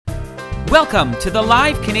Welcome to the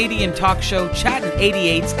live Canadian talk show Chattin'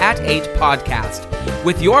 88's at 8 podcast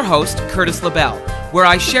with your host, Curtis LaBelle, where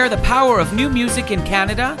I share the power of new music in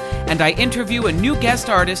Canada and I interview a new guest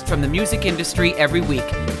artist from the music industry every week.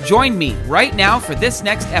 Join me right now for this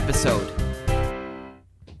next episode.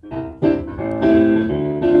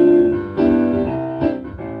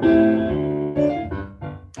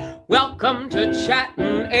 Welcome to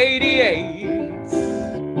Chattin' 88.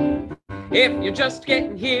 If you're just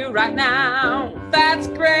getting here right now, that's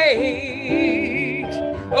great.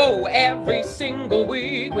 Oh, every single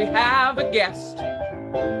week we have a guest,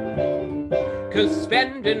 'cause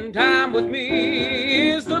spending time with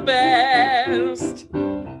me is the best.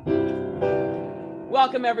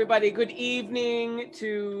 Welcome, everybody. Good evening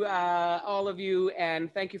to all of you, and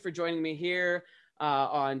thank you for joining me here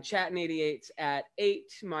on Chattin' 88 at 8.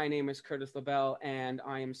 My name is Curtis LaBelle, and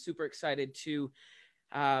I am super excited to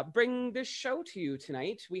bring this show to you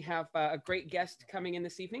tonight. We have a great guest coming in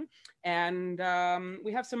this evening, and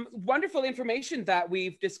we have some wonderful information that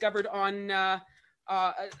we've discovered on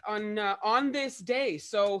this day.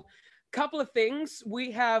 So, a couple of things.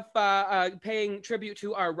 We have paying tribute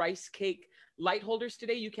to our rice cake light holders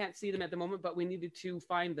today. You can't see them at the moment, but we needed to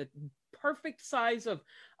find the perfect size of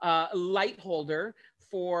light holder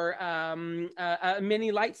for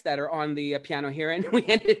mini lights that are on the piano here, and we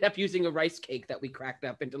ended up using a rice cake that we cracked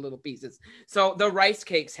up into little pieces. So the rice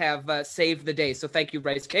cakes have saved the day. So thank you,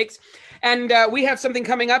 rice cakes. And we have something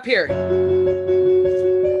coming up here.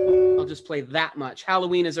 I'll just play that much.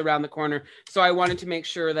 Halloween is around the corner, so I wanted to make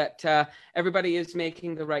sure that everybody is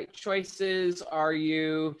making the right choices. Are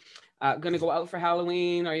you going to go out for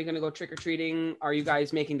Halloween? Are you going to go trick-or-treating? Are you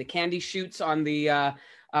guys making the candy shoots on the...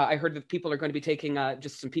 I heard that people are going to be taking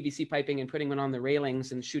just some PVC piping and putting it on the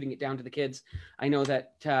railings and shooting it down to the kids. I know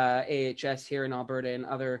that AHS here in Alberta and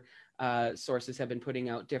other sources have been putting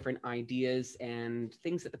out different ideas and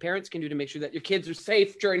things that the parents can do to make sure that your kids are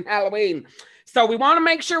safe during Halloween. So we want to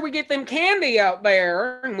make sure we get them candy out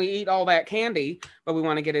there and we eat all that candy, but we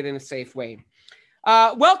want to get it in a safe way.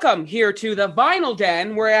 Welcome here to the Vinyl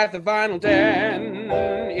Den. We're at the Vinyl Den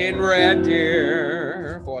in Red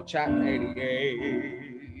Deer for Chattin' 88.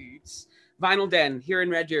 Vinyl Den here in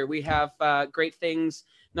Red Deer. We have great things.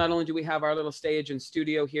 Not only do we have our little stage and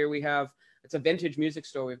studio here, it's a vintage music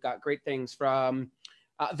store. We've got great things from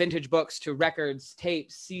vintage books to records,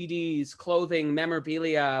 tapes, CDs, clothing,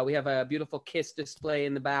 memorabilia. We have a beautiful Kiss display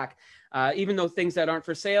in the back. Even though things that aren't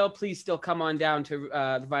for sale, please still come on down to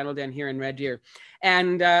the Vinyl Den here in Red Deer.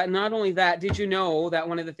 And not only that, did you know that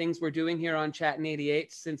one of the things we're doing here on Chattin'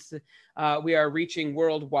 88, since we are reaching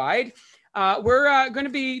worldwide, we're going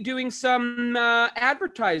to be doing some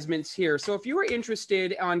advertisements here. So if you are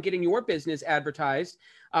interested on getting your business advertised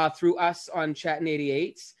through us on Chattin'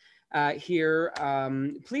 88 here,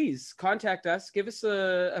 please contact us. Give us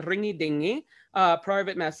a ringy-dingy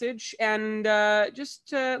private message, and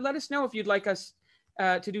just let us know if you'd like us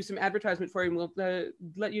to do some advertisement for you. And we'll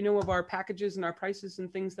let you know of our packages and our prices and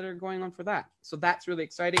things that are going on for that. So that's really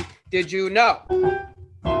exciting. Did you know?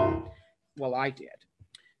 Well, I did.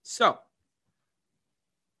 So,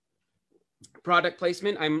 product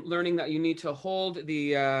placement. I'm learning that you need to hold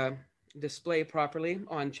the display properly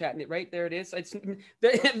on Chattin'. Right there it is.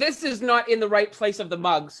 This is not in the right place of the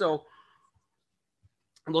mug, so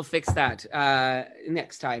we'll fix that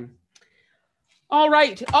next time. All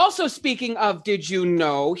right. Also, speaking of Did You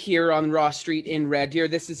Know, here on Ross Street in Red Deer,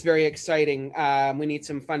 this is very exciting. We need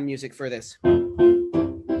some fun music for this.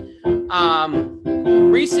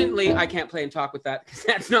 Recently, I can't play and talk with that because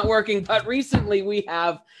that's not working, but recently we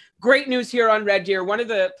have great news here on Red Deer. One of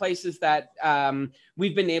the places that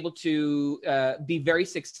we've been able to be very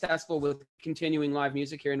successful with continuing live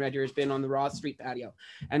music here in Red Deer has been on the Ross Street patio.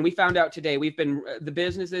 And we found out today the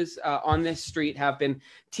businesses on this street have been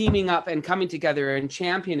teaming up and coming together and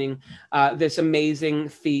championing this amazing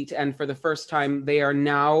feat. And for the first time, they are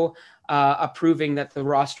now approving that the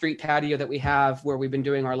Ross Street patio that we have, where we've been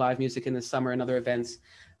doing our live music in the summer and other events,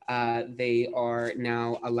 they are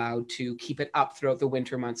now allowed to keep it up throughout the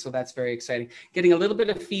winter months. So that's very exciting. Getting a little bit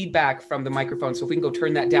of feedback from the microphone. So if we can go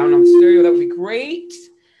turn that down on the stereo, that would be great.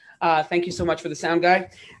 Thank you so much for the sound guy.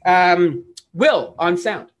 Will on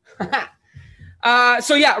sound.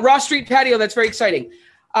 So yeah, Ross Street patio, that's very exciting.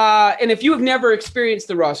 And if you have never experienced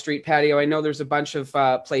the Ross Street patio, I know there's a bunch of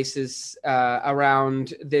places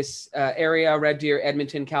around this area, Red Deer,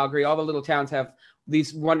 Edmonton, Calgary, all the little towns have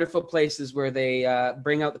these wonderful places where they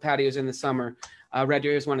bring out the patios in the summer. Red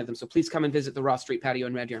Deer is one of them. So please come and visit the Ross Street patio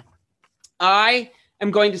in Red Deer. I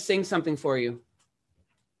am going to sing something for you.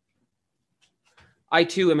 I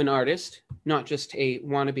too am an artist, not just a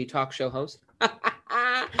wannabe talk show host.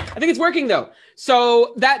 I think it's working though.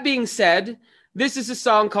 So that being said, this is a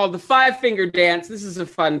song called The Five Finger Dance. This is a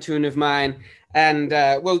fun tune of mine. And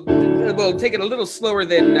we'll take it a little slower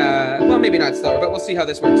than, well, maybe not slower, but we'll see how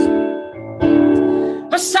this works.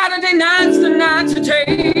 A Saturday night's the night to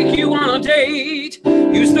take you on a date.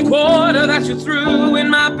 Use the quarter that you threw in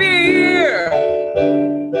my beer.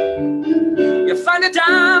 You find a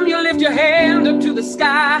dime, you lift your hand up to the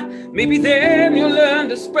sky. Maybe then you'll learn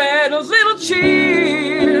to spread a little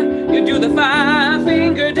cheer. You do the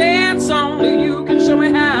five-finger dance, only you can show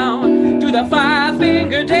me how. Do the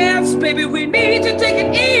five-finger dance, baby, we need to take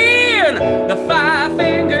it in. The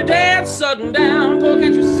five-finger dance, sudden down, boy,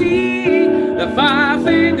 can't you see? The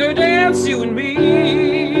five-finger dance, you and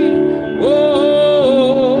me.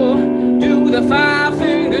 Oh, do the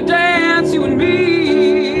five-finger dance, you and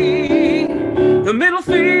me. The middle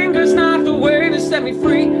finger's not the way to set me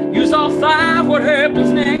free. Use all five, what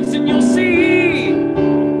happens next, and you'll see.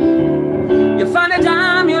 You find a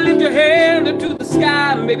dime, you lift your hand up to the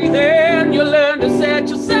sky. Maybe then you'll learn to set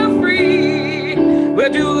yourself free.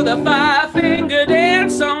 We'll do the five-finger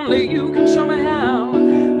dance, only you can show me how.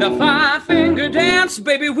 The five-finger dance,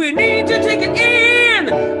 baby, we need to take it in.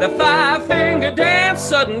 The five-finger dance,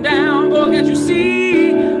 sudden down, boy, can't you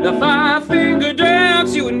see? The five-finger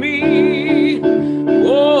dance, you and me.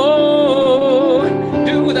 Oh,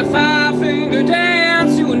 do the five-finger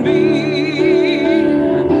dance, you and me.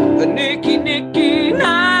 The nicky-nicky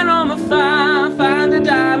nine on the five. Find the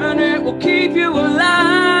diamond, it will keep you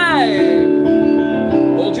alive.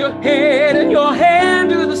 Hold your head and your hand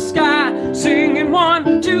to the sky, singing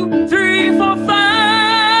 1, 2, 3, 4,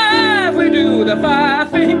 5. We do the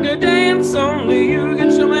five-finger dance, only you can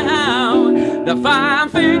show me how. The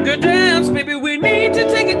five-finger dance, baby, we need to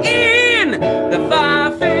take it in. The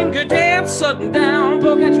five-finger dance, sudden down,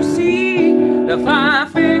 boy, can't you see? The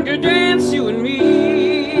five-finger dance, you and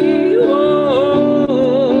me.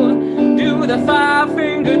 Oh, do the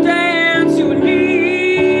five-finger dance, you and me.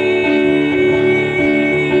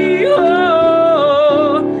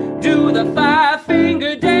 Oh, do the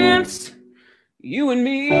five-finger dance, you and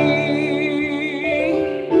me.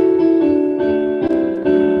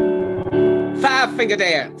 Five-finger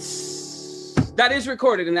dance. That is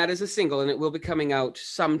recorded and that is a single, and it will be coming out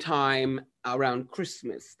sometime around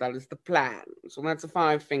Christmas. That is the plan. So that's a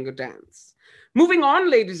five-finger dance. Moving on,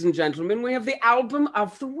 ladies and gentlemen, we have the album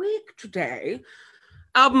of the week today.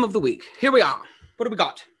 Album of the week. Here we are. What do we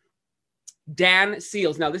got? Dan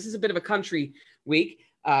Seals. Now, this is a bit of a country week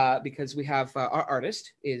because we have our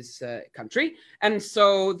artist is country. And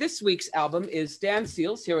so this week's album is Dan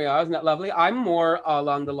Seals. Here we are. Isn't that lovely? I'm more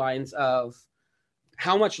along the lines of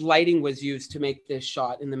how much lighting was used to make this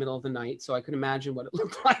shot in the middle of the night. So I can imagine what it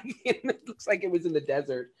looked like. It looks like it was in the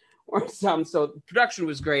desert or some. So the production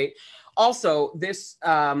was great. Also, this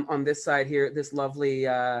on this side here, this lovely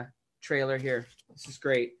trailer here. This is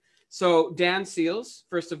great. So Dan Seals,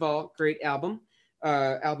 first of all, great album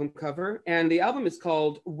cover. And the album is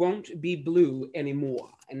called Won't Be Blue Anymore.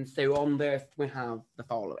 And so on there we have the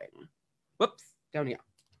following. Whoops, down here.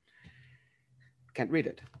 Can't read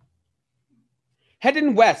it.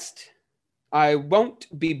 Heading west, I won't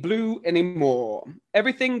be blue anymore.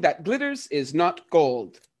 Everything that glitters is not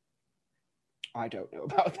gold. I don't know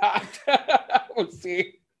about that. We'll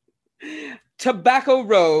see. Tobacco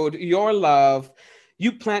Road, your love.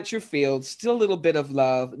 You plant your fields, still a little bit of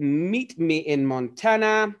love. Meet me in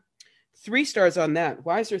Montana. 3 stars on that.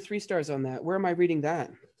 Why is there 3 stars on that? Where am I reading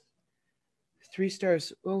that? 3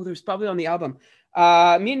 stars. Oh, there's probably on the album.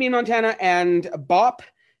 Meet me in Montana and Bop.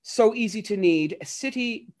 So Easy to Need, a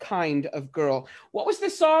city kind of girl. What was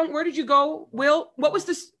this song? Where did you go, Will? What was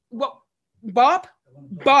this? What? Bop?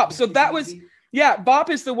 Bop. So that was, yeah, Bop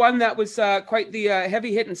is the one that was quite the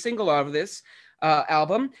heavy hit and single out of this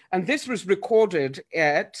album. And this was recorded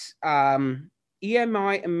at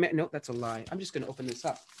EMI. No, that's a lie. I'm just going to open this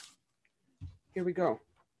up. Here we go.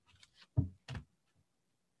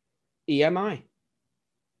 EMI.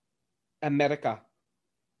 America.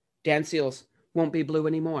 Dan Seals. Won't Be Blue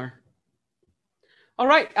Anymore. All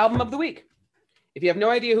right, album of the week. If you have no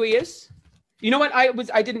idea who he is, you know what? I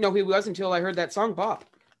didn't know who he was until I heard that song, Bop.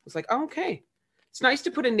 I was like, oh, okay. It's nice to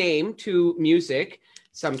put a name to music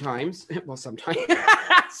sometimes. Well, sometimes.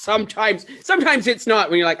 Sometimes it's not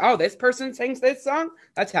when you're like, oh, this person sings this song.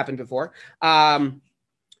 That's happened before. I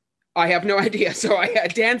have no idea. So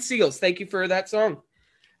Dan Seals, thank you for that song.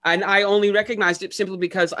 And I only recognized it simply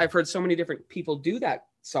because I've heard so many different people do that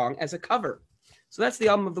song as a cover. So that's the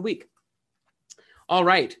album of the week. All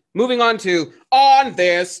right, moving on to On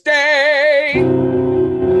This Day.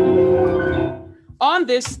 On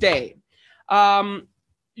This Day.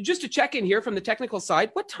 just to check in here from the technical side,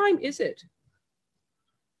 what time is it?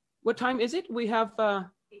 What time is it? We have, all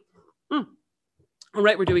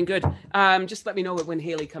right, we're doing good. Just let me know when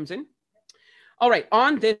Haley comes in. All right,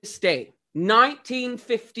 on this day,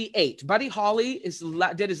 1958, Buddy Holly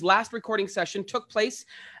did his last recording session, took place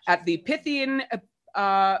at the Pythian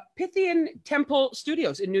Temple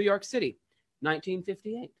Studios in New York City.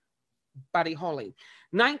 1958, Buddy Holly.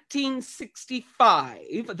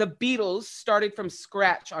 1965, the Beatles started from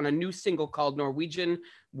scratch on a new single called Norwegian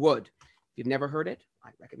Wood. If you've never heard it, I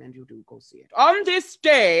recommend you do go see it. On this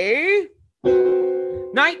day,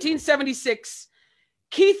 1976,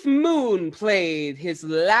 Keith Moon played his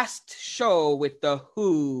last show with The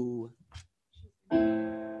Who.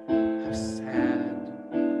 How sad.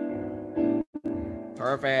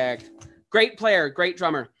 Perfect. Great player, great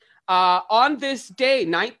drummer. On this day,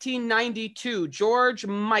 1992, George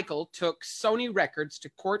Michael took Sony Records to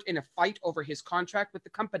court in a fight over his contract with the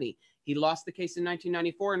company. He lost the case in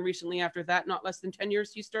 1994, and recently after that, not less than 10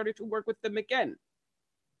 years, he started to work with them again.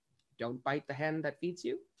 Don't bite the hand that feeds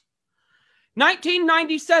you.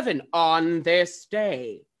 1997, on this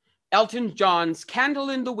day, Elton John's Candle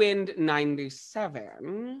in the Wind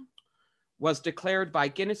 97 was declared by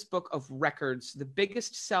Guinness Book of Records the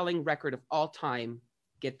biggest selling record of all time.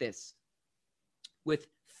 Get this, with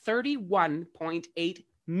 31.8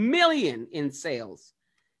 million in sales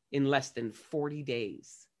in less than 40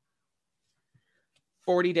 days.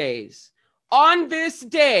 40 days. On this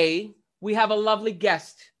day, we have a lovely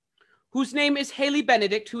guest whose name is Haley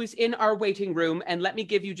Benedict, who is in our waiting room. And let me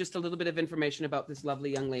give you just a little bit of information about this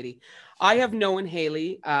lovely young lady. I have known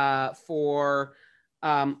Haley for,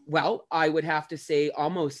 well, I would have to say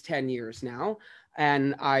almost 10 years now.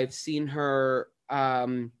 And I've seen her,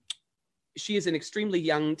 she is an extremely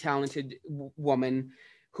young, talented woman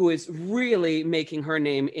who is really making her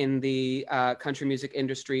name in the country music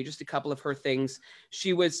industry. Just a couple of her things.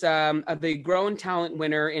 She was the Grown Talent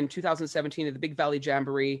winner in 2017 at the Big Valley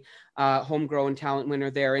Jamboree, homegrown talent winner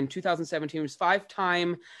there. In 2017, was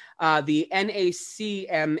 5-time the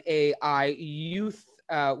NACMAI Youth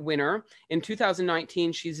winner. In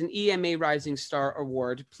 2019, she's an EMA Rising Star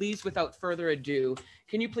Award. Please, without further ado,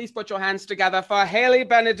 can you please put your hands together for Haley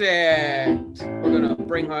Benedict? We're gonna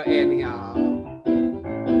bring her in here.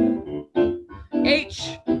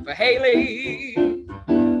 H for Haley,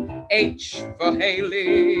 H for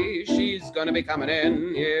Haley, she's gonna be coming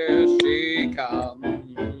in, here she comes.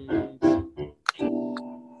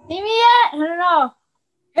 See me yet? I don't know.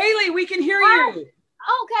 Haley, we can hear you.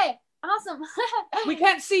 Okay, awesome. We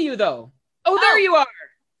can't see you though. Oh, there you are.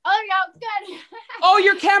 Oh, there you go, good. Oh,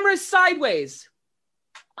 your camera's sideways.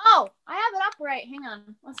 Oh, I have it upright, hang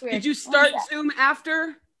on, that's weird. Did you start Zoom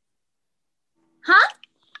after? Huh?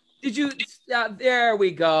 Did you, there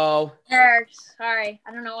we go. There, sorry,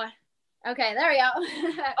 I don't know what. Okay, there we go.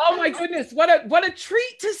 Oh my goodness, what a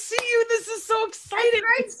treat to see you. This is so exciting. It's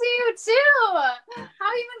great to see you too. How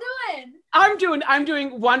have you been doing? I'm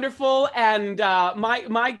doing wonderful, and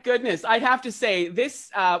my goodness, I'd have to say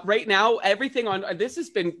this right now, everything on this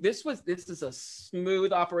is a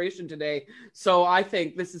smooth operation today. So I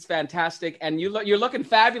think this is fantastic, and you're looking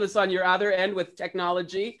fabulous on your other end with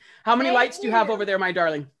technology. How many lights do you have over there, my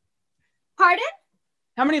darling? Pardon?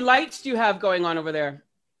 How many lights do you have going on over there?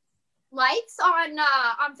 Lights on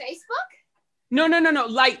Facebook? No.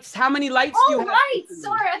 Lights. How many lights do you have? Oh, lights.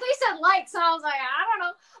 Sorry, I thought you said lights. I was like, I don't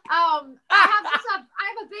know. I have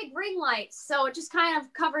a big ring light, so it just kind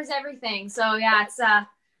of covers everything. So yeah, it's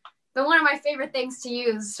been one of my favorite things to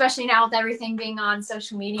use, especially now with everything being on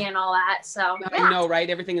social media and all that. So yeah. I know, right?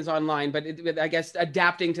 Everything is online, but I guess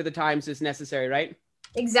adapting to the times is necessary, right?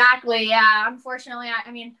 Exactly. Yeah. Unfortunately,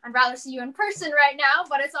 I mean, I'd rather see you in person right now,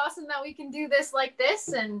 but it's awesome that we can do this like this,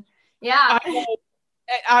 and yeah.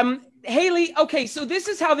 Haley, okay, so this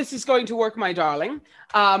is how this is going to work, my darling.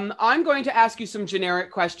 I'm going to ask you some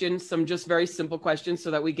generic questions, some just very simple questions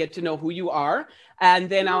so that we get to know who you are. And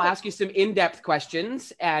then I'll ask you some in-depth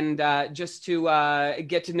questions, and just to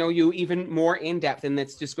get to know you even more in-depth. And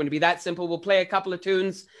it's just going to be that simple. We'll play a couple of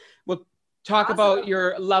tunes. We'll talk about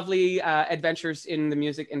your lovely adventures in the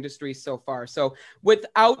music industry so far. So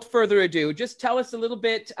without further ado, just tell us a little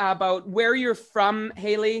bit about where you're from,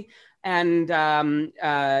 Haley, and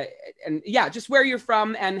yeah, just where you're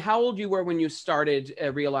from and how old you were when you started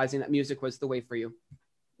realizing that music was the way for you.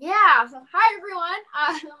 Yeah. So, hi, everyone.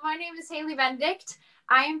 My name is Haley Benedict.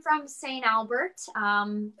 I am from St. Albert,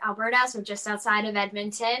 Alberta, so just outside of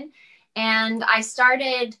Edmonton. And I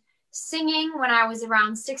started singing when I was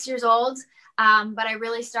around 6 years old. But I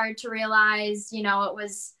really started to realize, it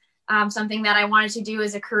was something that I wanted to do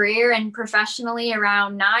as a career and professionally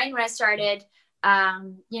around 9 when I started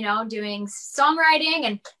you know, doing songwriting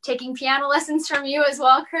and taking piano lessons from you as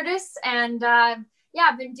well, Curtis. And yeah,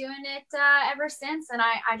 I've been doing it ever since, and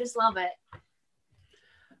I just love it.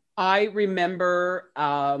 I remember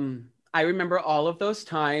all of those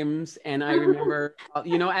times, and I remember,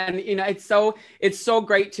 you know, and you know, it's so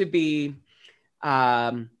great to be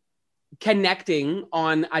connecting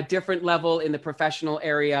on a different level in the professional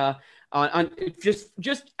area, on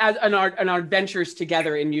just as on our adventures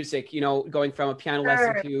together in music. You know, going from a piano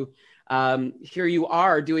lesson to here you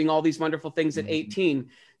are doing all these wonderful things at 18.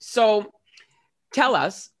 So tell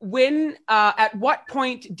us, when, at what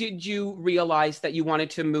point did you realize that you wanted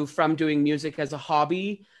to move from doing music as a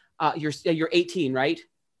hobby? You're 18, right?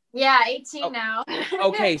 Yeah, 18 now.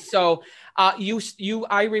 Okay, so I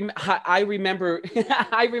remember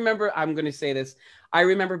I remember, I'm going to say this. I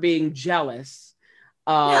remember being jealous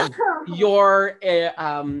of your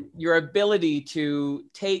ability to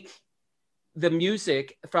take the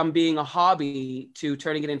music from being a hobby to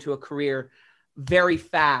turning it into a career very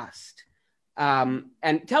fast.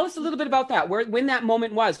 And tell us a little bit about that, when that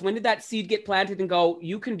moment was. When did that seed get planted and go,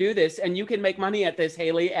 you can do this and you can make money at this,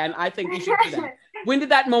 Haley, and I think you should do that? When did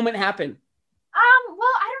that moment happen? Well,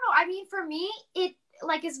 I don't know. I mean, for me, it,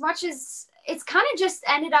 like, as much as it's kind of just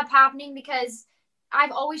ended up happening because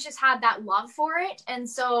I've always just had that love for it. And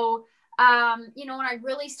so, you know, when I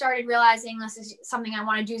really started realizing this is something I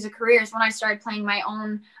want to do as a career is when I started playing my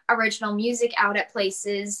own original music out at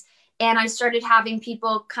places. And I started having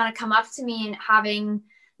people kind of come up to me and having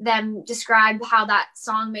them describe how that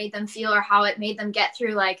song made them feel or how it made them get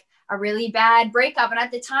through like a really bad breakup. And at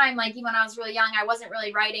the time, like even when I was really young, I wasn't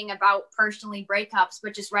really writing about personally breakups,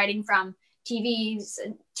 but just writing from TV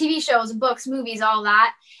shows, books, movies, all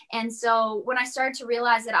that. And so when I started to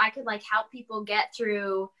realize that I could like help people get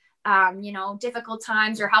through, you know, difficult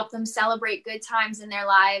times or help them celebrate good times in their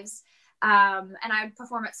lives, and I would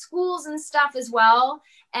perform at schools and stuff as well.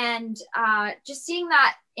 And just seeing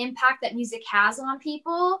that impact that music has on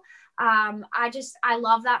people, I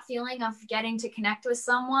love that feeling of getting to connect with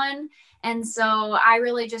someone. And so I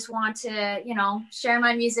really just want to, you know, share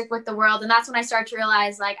my music with the world. And that's when I start to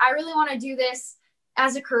realize, like, I really want to do this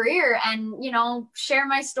as a career and, you know, share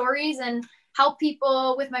my stories and help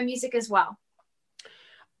people with my music as well.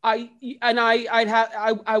 I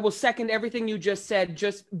will second everything you just said.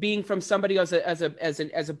 Just being from somebody as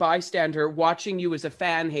a bystander, watching you as a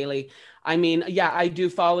fan, Haley. I mean, yeah, I do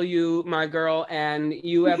follow you, my girl, and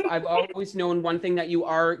I've always known one thing that you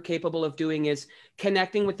are capable of doing is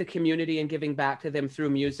connecting with the community and giving back to them through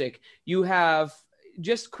music. You have,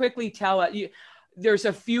 just quickly tell you. There's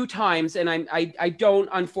a few times, and I don't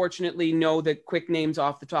unfortunately know the quick names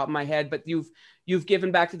off the top of my head, but you've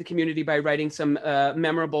given back to the community by writing some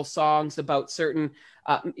memorable songs about certain,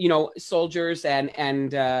 you know, soldiers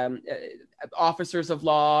and officers of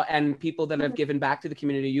law and people that have given back to the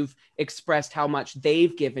community. You've expressed how much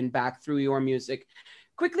they've given back through your music.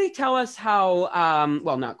 Quickly tell us how,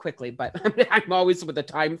 well, not quickly, but I'm always with the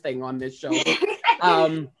time thing on this show.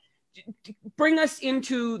 Bring us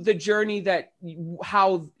into the journey that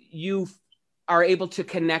how you are able to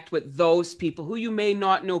connect with those people who you may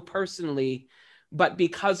not know personally, but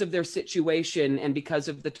because of their situation and because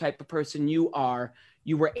of the type of person you are,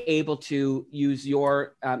 you were able to use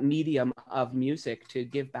your medium of music to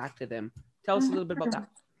give back to them. Tell us a little bit about that.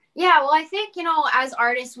 Yeah, well, I think, you know, as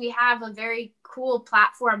artists, we have a very cool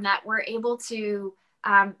platform that we're able to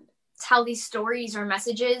tell these stories or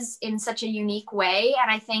messages in such a unique way. And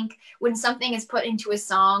I think when something is put into a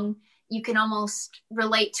song, you can almost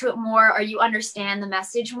relate to it more, or you understand the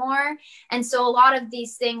message more. And so a lot of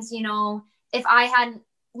these things, you know, if I hadn't,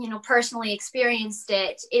 you know, personally experienced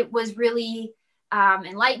it, it was really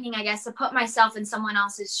enlightening, I guess, to put myself in someone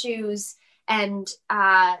else's shoes and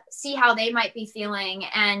see how they might be feeling.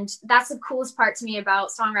 And that's the coolest part to me about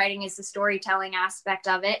songwriting, is the storytelling aspect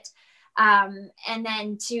of it. And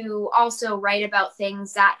then to also write about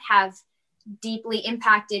things that have deeply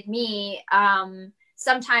impacted me.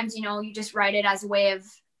 Sometimes, you know, you just write it as a way of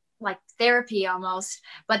like therapy almost,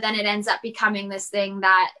 but then it ends up becoming this thing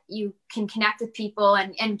that you can connect with people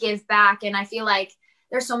and give back. And I feel like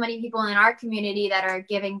there's so many people in our community that are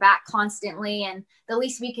giving back constantly, and the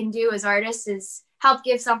least we can do as artists is help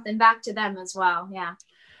give something back to them as well. Yeah.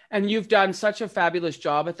 And you've done such a fabulous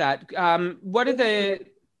job at that. What are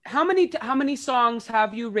how many songs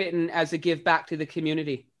have you written as a give back to the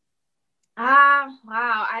community? Wow.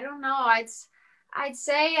 I don't know. I'd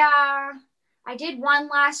say I did one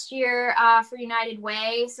last year for United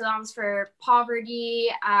Way. So that was for poverty.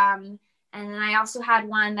 And then I also had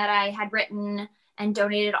one that I had written and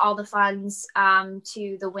donated all the funds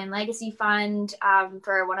to the Wynn Legacy Fund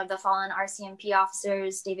for one of the fallen RCMP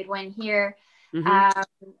officers, David Wynn here. And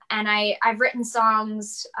I've written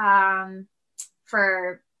songs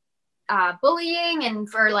for bullying and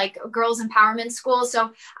for like girls empowerment schools.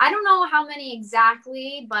 So I don't know how many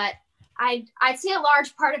exactly, but I'd say a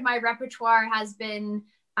large part of my repertoire has been,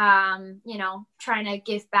 you know, trying to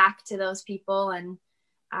give back to those people, and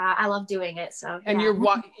I love doing it. So and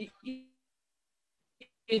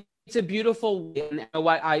it's a beautiful way. You know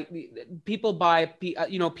what, people buy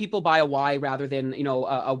a why rather than, you know,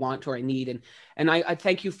 a want or a need, and I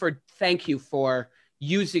thank you for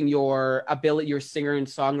using your ability, your singer and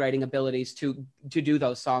songwriting abilities to do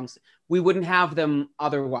those songs. We wouldn't have them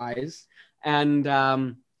otherwise, and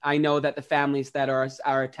I know that the families that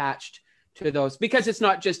are attached to those, because it's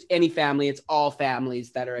not just any family, it's all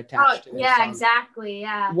families that are attached to those songs. Exactly.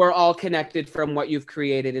 Yeah. We're all connected from what you've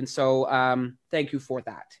created. And so thank you for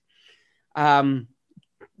that.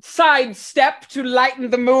 Side step to lighten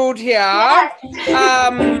the mood here.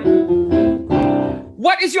 Yes.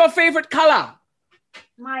 What is your favorite color?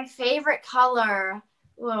 My favorite color?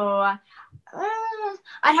 Whoa.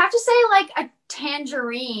 I'd have to say like a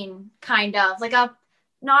tangerine, kind of like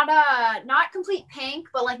not complete pink,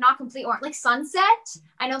 but like not complete orange, like sunset.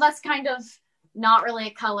 I know that's kind of not really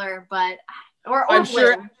a color, but or I'm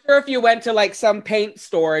sure if you went to like some paint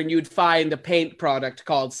store and you'd find a paint product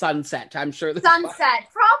called Sunset, I'm sure that's Sunset,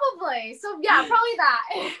 probably. So yeah, probably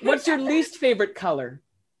that. What's your least favorite color?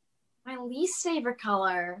 My least favorite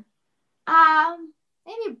color,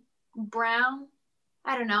 maybe brown.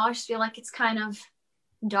 I don't know. I just feel like it's kind of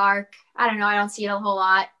dark. I don't know. I don't see it a whole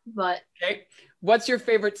lot, but okay. What's your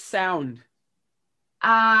favorite sound?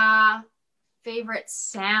 Favorite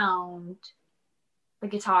sound? The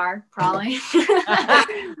guitar, probably.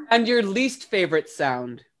 And your least favorite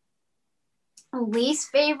sound? Least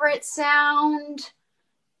favorite sound?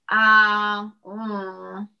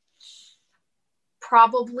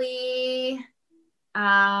 Probably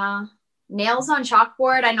nails on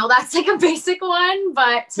chalkboard. I know that's like a basic one,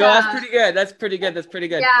 but no, that's pretty good. That's pretty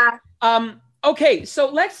good. Yeah. Okay, so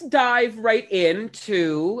let's dive right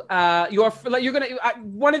into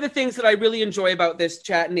one of the things that I really enjoy about this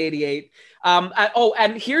Chat in 88.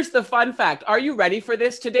 And here's the fun fact. Are you ready for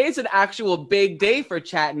this? Today's an actual big day for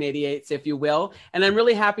Chat in 88s, if you will. And I'm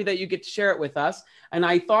really happy that you get to share it with us. And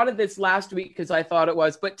I thought of this last week because I thought it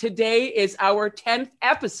was, but today is our 10th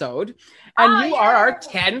episode and you are our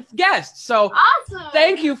 10th guest. So awesome.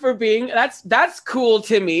 Thank you for being, that's cool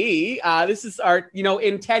to me. This is our,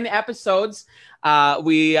 in 10 episodes, Shaw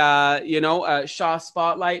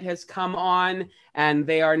Spotlight has come on and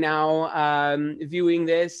they are now viewing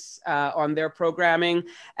this on their programming.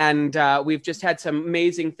 And we've just had some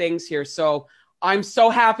amazing things here. So I'm so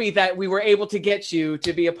happy that we were able to get you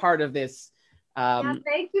to be a part of this.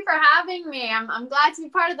 Thank you for having me. I'm glad to be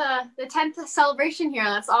part of the 10th celebration here.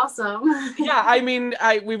 That's awesome. Yeah, I mean,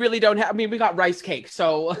 we really don't have, we got rice cake,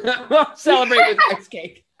 so we'll celebrate with rice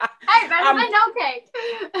cake. Hey, better than no cake.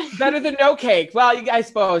 Better than no cake. Well, I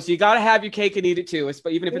suppose you got to have your cake and eat it too,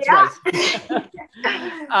 but even if it's rice.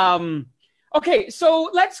 Okay, so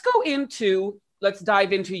let's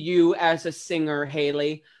dive into you as a singer,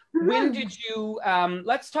 Haley. When did you,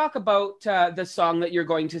 let's talk about the song that you're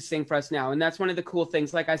going to sing for us now. And that's one of the cool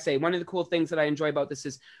things, like I say, one of the cool things that I enjoy about this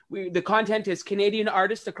is the content is Canadian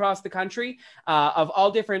artists across the country of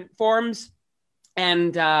all different forms.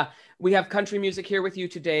 And we have country music here with you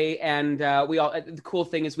today. And the cool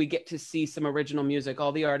thing is we get to see some original music.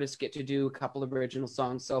 All the artists get to do a couple of original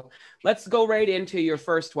songs. So let's go right into your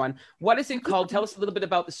first one. What is it called? Tell us a little bit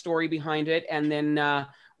about the story behind it. And then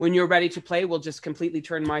when you're ready to play, we'll just completely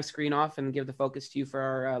turn my screen off and give the focus to you for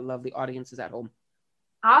our lovely audiences at home.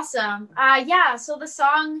 Awesome. So the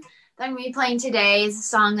song that I'm going to be playing today is a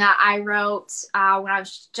song that I wrote when I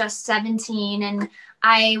was just 17. And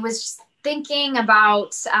I was thinking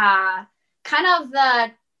about kind of the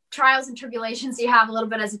trials and tribulations you have a little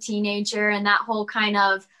bit as a teenager and that whole kind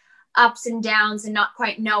of ups and downs and not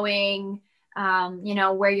quite knowing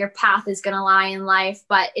where your path is going to lie in life.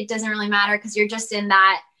 But it doesn't really matter because you're just in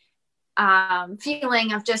that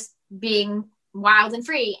feeling of just being wild and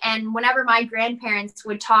free. And whenever my grandparents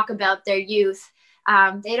would talk about their youth,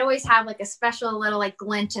 they'd always have like a special little like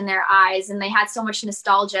glint in their eyes, and they had so much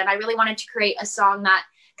nostalgia. And I really wanted to create a song that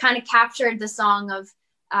kind of captured the song of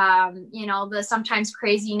the sometimes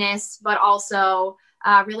craziness, but also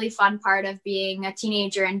really fun part of being a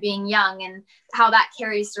teenager and being young and how that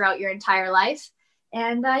carries throughout your entire life.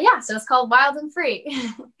 And so it's called Wild and Free.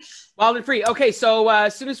 Wild and Free. Okay, so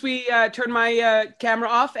as soon as we turn my camera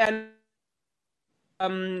off and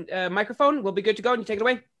microphone. We'll be good to go, and you take it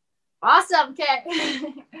away. Awesome. Okay.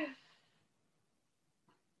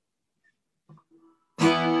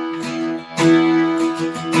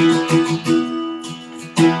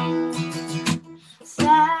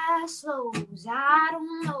 Fast slows, I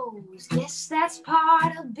don't know. Guess that's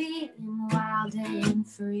part of being wild and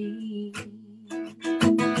free.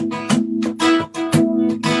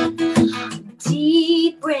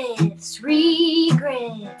 Deep breaths,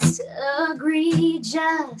 regrets, agree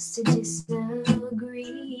just to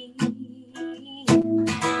disagree.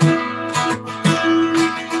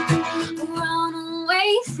 Run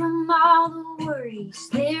away from all the worries.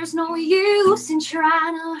 There's no use in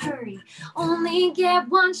trying to hurry. Only get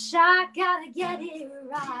one shot, gotta get it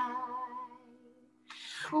right.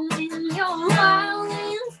 When you're wild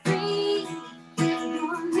and free,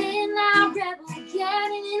 you're a midnight rebel,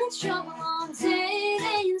 getting in trouble on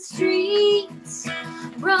dating streets,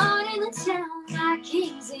 running the town like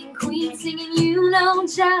kings and queens, singing you know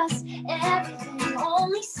just everything.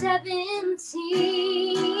 Only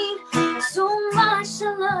 17, so much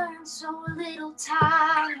to learn, so little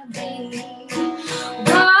time to be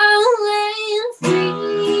wild and free.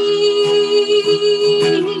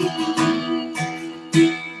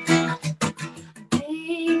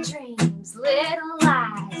 Big dreams, little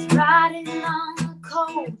lies, riding on the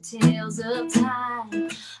coattails of time.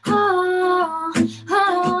 Oh,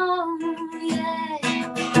 oh,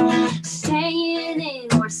 yeah. Staying in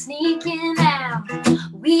or sneaking out,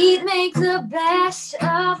 we'd make the best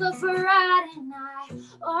of the Friday night.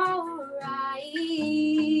 Alright.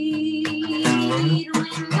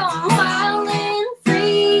 When you're wild and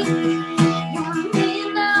free, you're a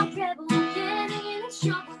midnight rebel, getting in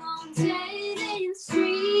trouble on dating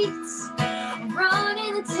streets,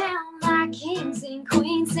 running the town like kings and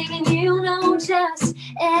queens, singing you know just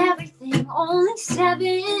everything. Only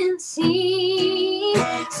 17,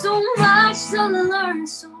 so much to learn,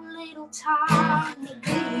 so little time to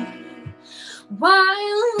be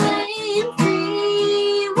wild and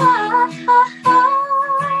free. Whoa, whoa,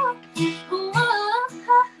 whoa,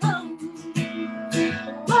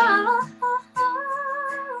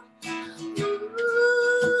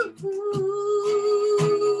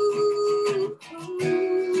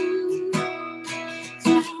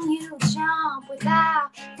 you jump without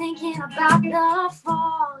thinking about the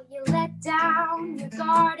fall. You let down your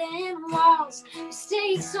garden walls.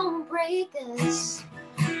 Mistakes don't break us,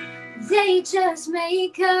 they just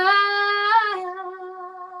make us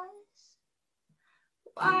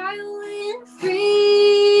wild and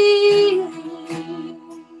free.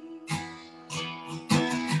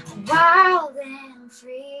 Wild and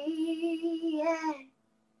free, yeah.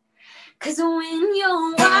 'Cause when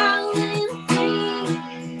you're wild and free,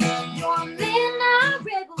 you're a midnight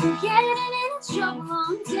rebel, getting in trouble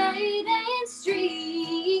on dating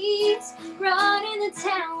streets, running the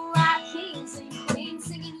town like kings and queens,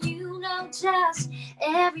 singing you know just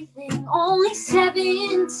everything. Only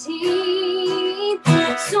 17,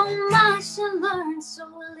 so much to learn, so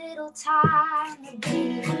little time to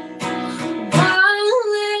be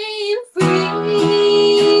wild and free.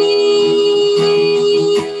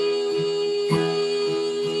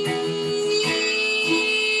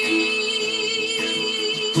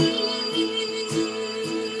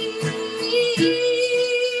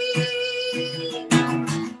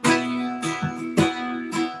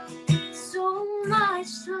 So much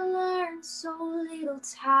to learn, so little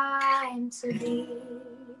time to be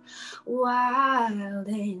wild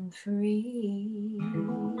and free.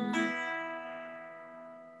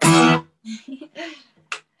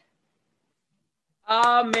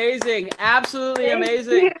 Amazing. Absolutely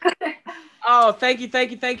amazing. Oh, thank you,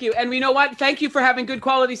 thank you, thank you. And you know what? Thank you for having good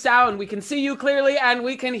quality sound. We can see you clearly and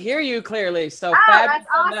we can hear you clearly. So that's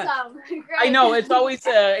awesome. Great. I know it's always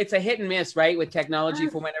it's a hit and miss, right? With technology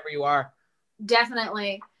for whenever you are.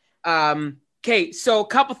 Definitely. Okay, so a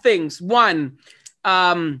couple things. One,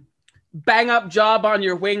 bang up job on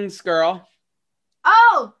your wings, girl.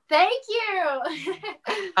 Oh, thank you. Is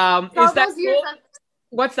that cool?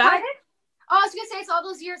 What's that? Pardon? Oh, I was gonna say it's all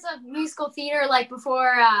those years of musical theater, like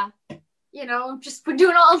before, just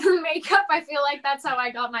doing all of the makeup. I feel like that's how I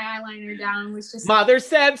got my eyeliner down. Was just Mother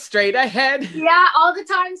said straight ahead. Yeah, all the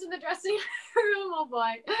times in the dressing room. Oh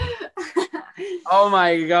boy. Oh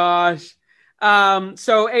my gosh.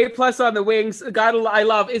 So A+ on the wings. I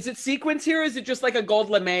love. Is it sequins here? Or is it just like a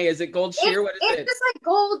gold lame? Is it gold sheer? What is it? It's just like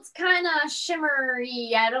gold, kind of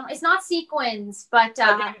shimmery. It's not sequins, but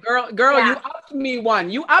girl, yeah. You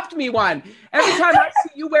upped me one. Every time I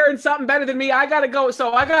see you wearing something better than me, I gotta go.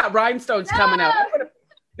 So I got rhinestones coming out.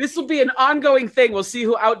 This will be an ongoing thing. We'll see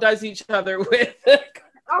who outdoes each other with.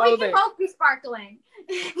 Or we can both be sparkling.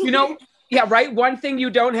 You know, yeah, right. One thing you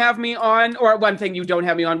don't have me on, or one thing you don't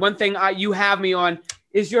have me on, one thing you have me on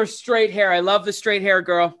is your straight hair. I love the straight hair,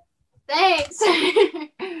 girl. Thanks.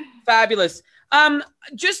 Fabulous.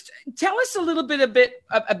 Just tell us a little bit, a bit.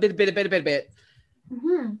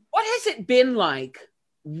 Mm-hmm. What has it been like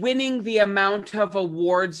winning the amount of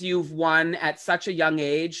awards you've won at such a young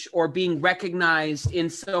age, or being recognized in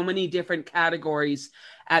so many different categories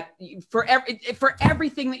for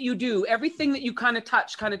everything that you do? Everything that you kind of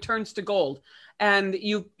touch kind of turns to gold. And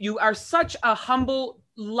you are such a humble,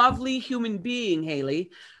 lovely human being,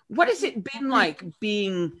 Haley. What has it been like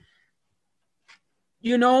being,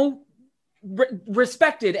 you know,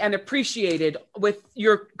 respected and appreciated with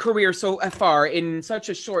your career so far in such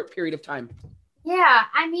a short period of time? Yeah,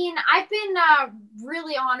 I mean, I've been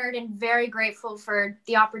really honored and very grateful for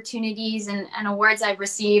the opportunities and awards I've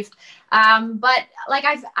received. But like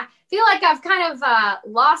I feel like I've kind of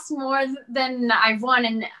lost more than I've won,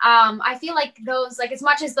 and I feel like those, like, as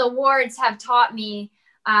much as the awards have taught me,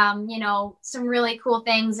 you know, some really cool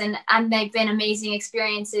things, and they've been amazing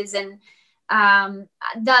experiences, and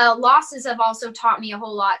the losses have also taught me a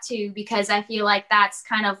whole lot too, because I feel like that's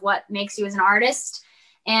kind of what makes you as an artist.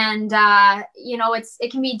 And, you know,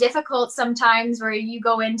 it can be difficult sometimes where you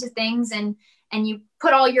go into things and you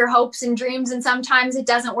put all your hopes and dreams, and sometimes it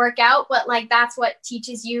doesn't work out, but like, that's what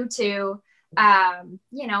teaches you to,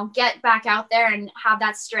 you know, get back out there and have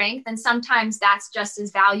that strength. And sometimes that's just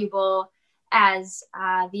as valuable as,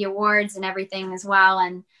 the awards and everything as well.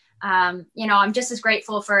 And, you know, I'm just as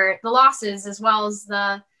grateful for the losses as well as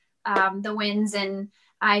the wins. And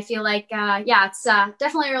I feel like, yeah, it's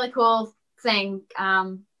definitely a really cool thing,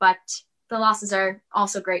 but the losses are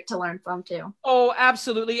also great to learn from too. Oh,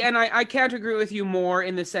 absolutely. And I can't agree with you more,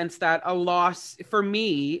 in the sense that a loss, for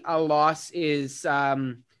me, a loss is,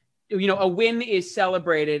 you know, a win is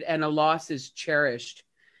celebrated and a loss is cherished.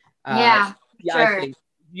 Yeah, sure. I think,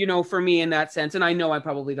 you know, for me in that sense, and I know I'm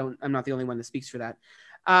not the only one that speaks for that.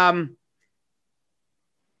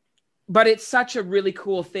 But it's such a really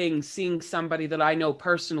cool thing seeing somebody that I know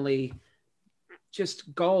personally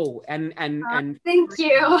just go and thank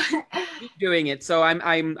you. Keep doing it. So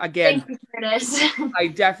I'm again, thank you, Curtis. I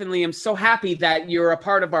definitely am so happy that you're a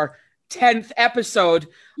part of our 10th episode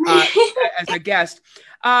as a guest.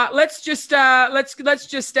 Let's just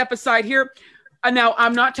step aside here. Now,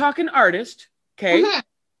 I'm not talking artist, okay? Mm-hmm.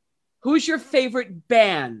 Who's your favorite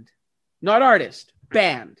band? Not artist,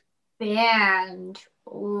 band. Band.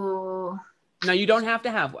 Ooh. No, you don't have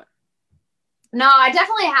to have one. No, I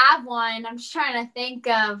definitely have one. I'm just trying to think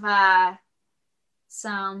of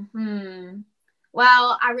some.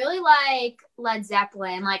 Well, I really like Led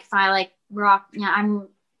Zeppelin. Like, if I like rock, you know, I'm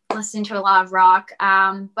listening to a lot of rock.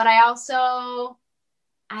 But I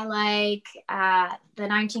like the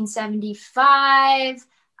 1975.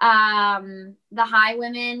 The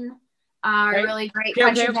Highwomen are a really great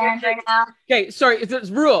country band right now. Okay, sorry. It's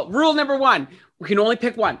rule number one. We can only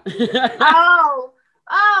pick one.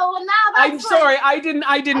 Oh, well, now that's. I'm sorry. I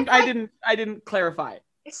didn't clarify.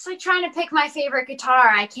 It's like trying to pick my favorite guitar.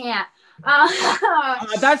 I can't.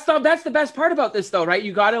 That's the best part about this, though, right?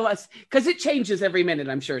 You gotta, because it changes every minute,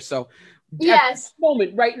 I'm sure. So, yes. At this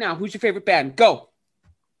moment, right now, who's your favorite band? Go.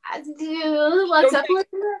 Led Zeppelin.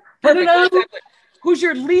 Perfect. Who's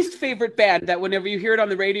your least favorite band that whenever you hear it on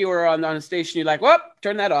the radio or on a station, you're like, whoop,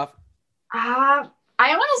 turn that off? I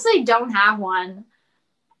honestly don't have one.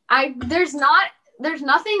 There's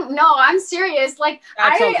nothing. No, I'm serious. Like,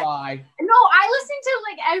 that's a lie. No, I listen to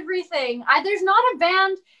like everything. There's not a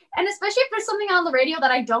band, and especially if there's something on the radio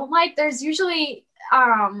that I don't like, there's usually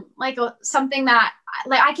like something that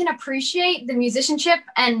like I can appreciate the musicianship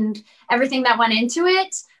and everything that went into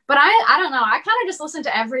it. But I don't know. I kind of just listen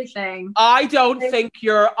to everything. I don't think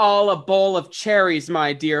you're all a bowl of cherries,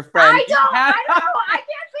 my dear friend. I don't know. I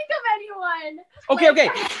can't think of anyone.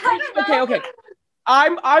 Okay.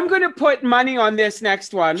 I'm going to put money on this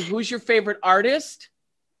next one. Who's your favorite artist?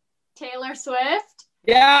 Taylor Swift.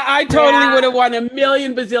 Yeah, I totally would have won $1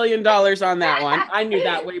 million bazillion on that one. I knew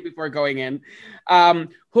that way before going in.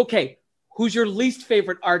 Okay, who's your least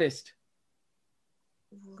favorite artist?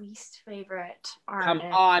 Least favorite artist. Come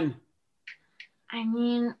on. I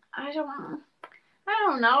mean, I don't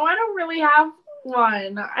know. I don't really have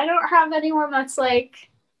one. I don't have anyone that's like,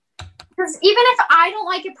 because even if I don't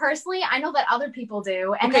like it personally, I know that other people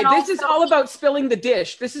do. And okay, this is all about spilling the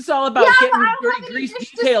dish. This is all about getting dirty grease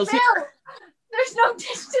details here. There's no dish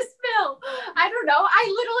to spill. I don't know. I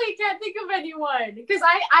literally can't think of anyone because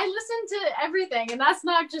I listen to everything, and that's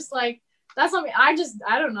not just like That's something I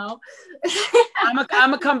don't know. I'm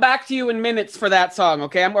gonna come back to you in minutes for that song,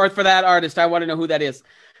 okay? Or for that artist. I want to know who that is.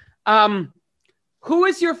 Who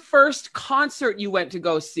was your first concert you went to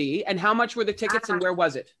go see, and how much were the tickets, and where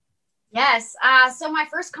was it? Yes. So my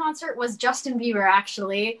first concert was Justin Bieber,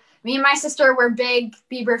 actually. Me and my sister were big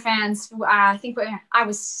Bieber fans. I think I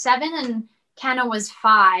was 7 and Kenna was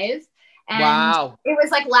 5. And wow. It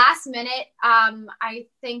was like last minute. I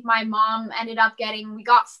think my mom ended up we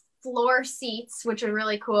got floor seats, which were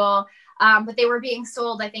really cool. But they were being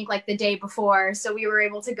sold, I think, like the day before. So we were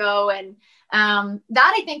able to go. And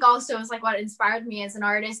that, I think, also is like what inspired me as an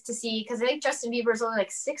artist to see, because I think Justin Bieber was only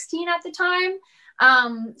like 16 at the time.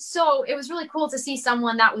 So it was really cool to see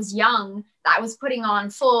someone that was young that was putting on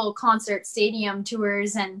full concert stadium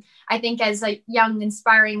tours. And I think as a young,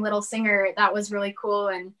 inspiring little singer, that was really cool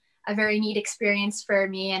and a very neat experience for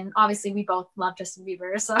me. And obviously we both love Justin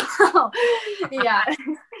Bieber. So yeah.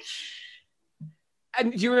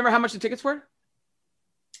 And do you remember how much the tickets were?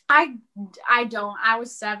 I don't. I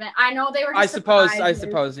was 7. I know they were. I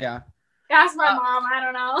suppose, yeah. Ask my mom. I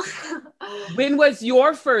don't know. When was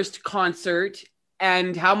your first concert,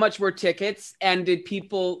 and how much were tickets? And did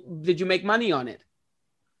you make money on it?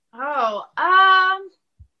 Oh,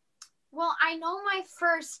 well, I know my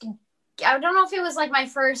first. I don't know if it was like my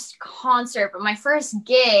first concert, but my first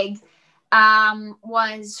gig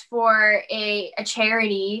was for a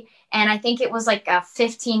charity, and I think it was like a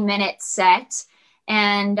 15-minute set.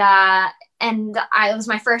 And it was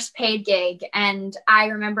my first paid gig, and I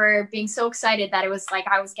remember being so excited that it was like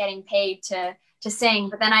I was getting paid to sing.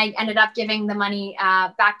 But then I ended up giving the money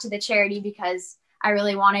back to the charity because I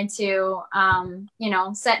really wanted to,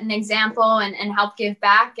 set an example and help give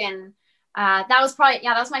back. And that was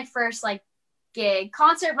my first like gig.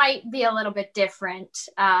 Concert might be a little bit different,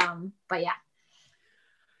 but yeah.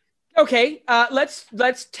 Okay,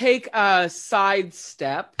 let's take a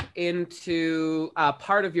sidestep into a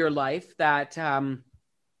part of your life that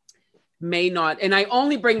may not, and I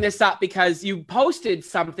only bring this up because you posted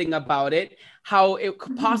something about it, how it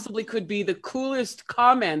possibly could be the coolest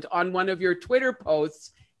comment on one of your Twitter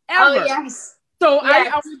posts ever. Oh, yes. So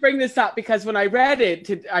yes. I only bring this up because when I read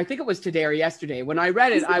it, I think it was today or yesterday, when I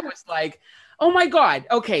read it, I was like, oh my God.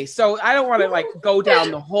 Okay. So I don't want to like go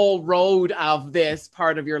down the whole road of this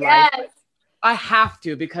part of your life. I have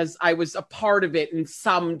to, because I was a part of it in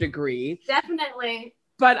some degree. Definitely.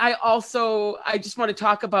 But I just want to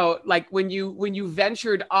talk about like when you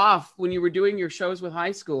ventured off, when you were doing your shows with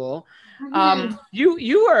high school,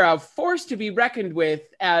 you are a force to be reckoned with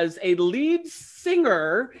as a lead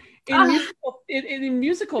singer in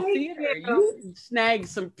musical theater. You snagged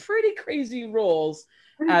some pretty crazy roles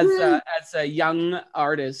as a young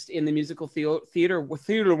artist in the musical theater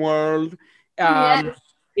world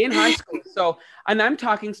in high school. So, and I'm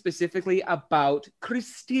talking specifically about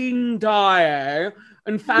Christine Daae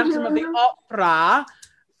and Phantom of the Opera.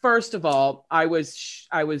 First of all, I was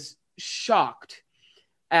shocked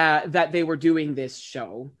that they were doing this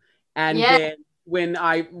show, and then when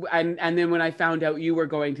I found out you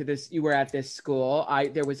were at this school,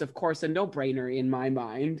 there was of course a no-brainer in my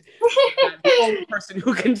mind. The only person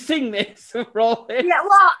who can sing this role is. Yeah,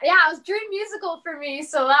 well, yeah, it was dream musical for me,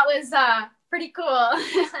 so that was pretty cool.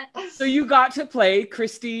 So you got to play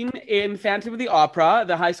Christine in Phantom of the Opera,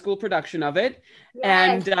 the high school production of it.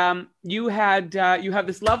 Yes. And you have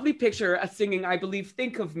this lovely picture of singing, I believe,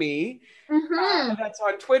 Think of Me. That's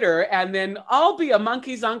on Twitter. And then I'll be a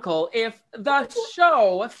monkey's uncle if the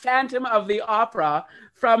show Phantom of the Opera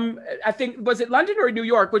from, I think, was it London or New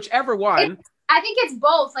York, whichever one. I think it's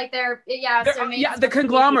both. Like the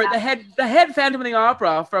conglomerate, the head Phantom of the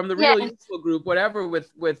Opera from the Real Useful Group, whatever with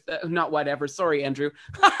not whatever. Sorry, Andrew.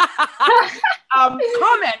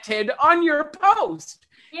 Commented on your post.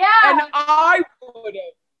 Yeah. And I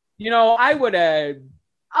would have.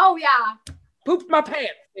 Oh yeah. Pooped my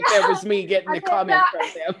pants if that was me getting a comment from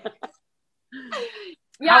them.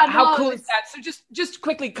 How cool is that? So just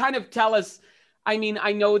quickly, kind of tell us. I mean,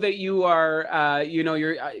 I know that you are,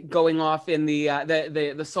 you're going off in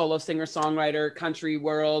the solo singer-songwriter country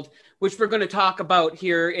world, which we're going to talk about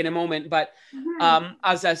here in a moment. But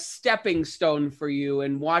as a stepping stone for you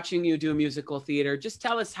and watching you do musical theater, just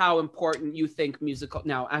tell us how important you think musical.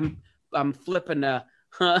 Now, I'm flipping a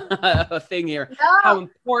thing here. No. How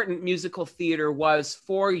important musical theater was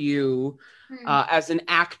for you as an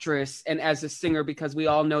actress and as a singer, because we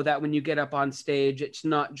all know that when you get up on stage, it's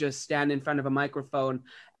not just stand in front of a microphone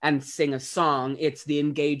and sing a song. It's the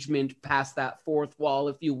engagement past that fourth wall,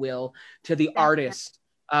 if you will, to the artist,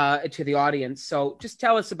 to the audience. So just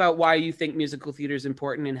tell us about why you think musical theater is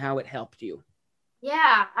important and how it helped you.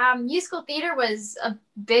 Yeah, musical theater was a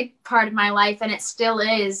big part of my life, and it still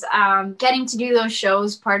is. Getting to do those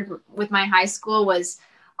shows with my high school was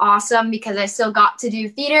awesome because I still got to do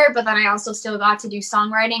theater, but then I also still got to do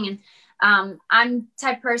songwriting. And I'm the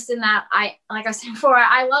type of person that like I said before,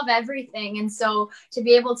 I love everything. And so to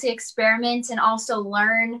be able to experiment and also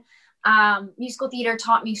learn, musical theater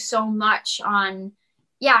taught me so much on,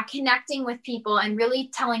 yeah, connecting with people and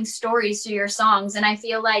really telling stories through your songs. And I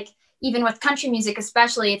feel like even with country music,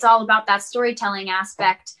 especially, it's all about that storytelling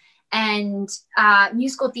aspect. And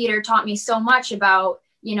musical theater taught me so much about,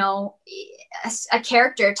 you know, a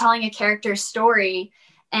character, telling a character's story,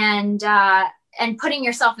 and putting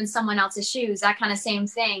yourself in someone else's shoes, that kind of same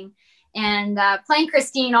thing. And playing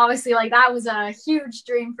Christine, obviously, like that was a huge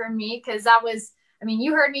dream for me because that was, I mean,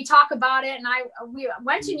 you heard me talk about it, and we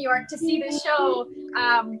went to New York to see the show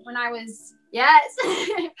when I was, yes,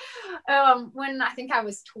 when I think I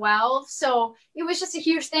was 12. So it was just a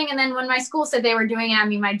huge thing. And then when my school said they were doing it, I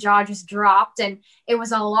mean, my jaw just dropped, and it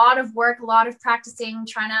was a lot of work, a lot of practicing,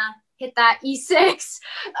 trying to hit that E6.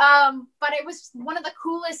 But it was one of the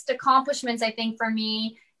coolest accomplishments, I think, for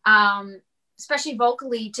me, especially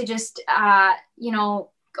vocally, to just, you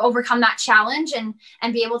know, overcome that challenge and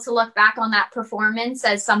be able to look back on that performance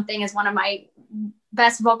as something, as one of my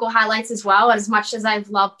best vocal highlights as well. As much as I've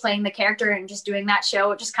loved playing the character and just doing that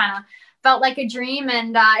show, it just kind of felt like a dream.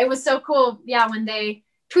 And it was so cool. Yeah, when they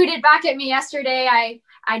tweeted back at me yesterday,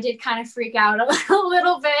 I did kind of freak out a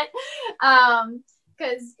little bit.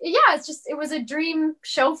 Because yeah, it was a dream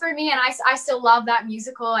show for me, and I still love that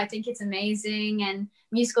musical. I think it's amazing, and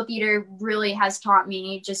musical theater really has taught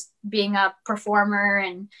me just being a performer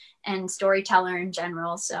and storyteller in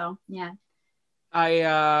general. So yeah,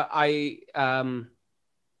 I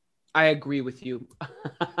agree with you.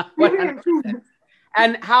 100%.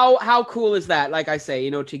 And how cool is that? Like I say, you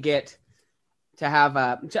know, to have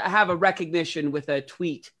a recognition with a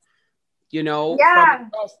tweet, you know, yeah,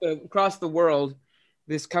 from across the world.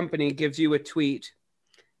 This company gives you a tweet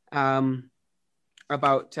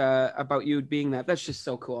about you being that. That's just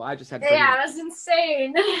so cool. I just had to that's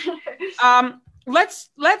insane.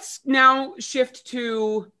 Let's now shift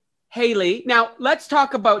to Haley. Now let's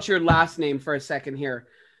talk about your last name for a second here.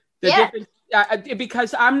 The difference,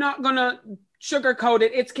 because I'm not gonna sugarcoat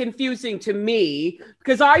it. It's confusing to me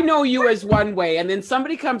because I know you as one way, and then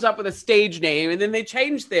somebody comes up with a stage name, and then they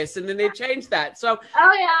change this, and then they change that. So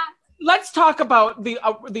oh yeah. Let's talk about the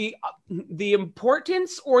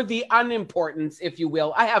importance or the unimportance, if you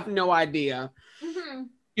will. I have no idea. Mm-hmm.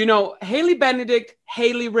 You know, Haley Benedict,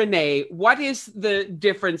 Haley Renee, what is the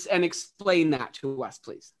difference? And explain that to us,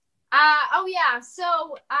 please. Oh yeah.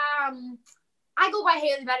 So I go by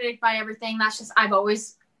Haley Benedict by everything. That's just, I've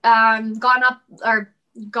always gone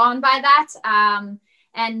by that.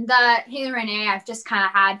 And the Haley Renee I've just kind of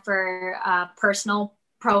had for personal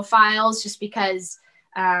profiles, just because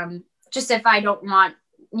just if I don't want,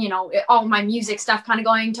 you know, all my music stuff kind of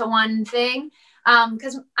going to one thing.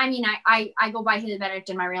 Because I mean, I go by Haley Benedict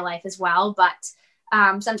in my real life as well,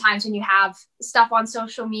 but sometimes when you have stuff on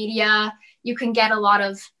social media, you can get a lot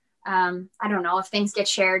of, I don't know if things get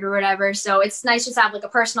shared or whatever. So it's nice just to have like a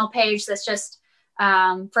personal page that's just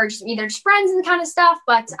for just either just friends and kind of stuff.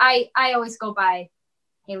 But I always go by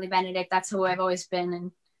Haley Benedict. That's who I've always been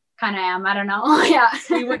and kind of am. I don't know. Yeah.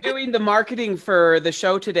 We were doing the marketing for the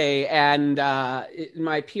show today, and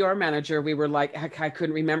my PR manager, we were like, heck, I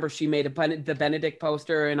couldn't remember. She made the Benedict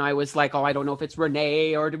poster, and I was like, oh, I don't know if it's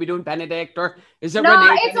Renee, or do we do Benedict, or is it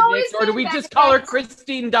Renee Benedict, or do we just call her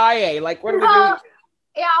Christine Daae? Like, what are we doing?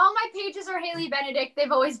 Yeah, all my pages are Haley Benedict.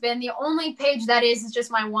 They've always been. The only page that is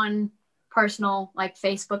just my one personal like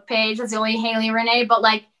Facebook page. That's the only Haley Renee, but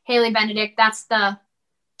like Haley Benedict, that's the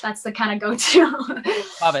kind of go-to.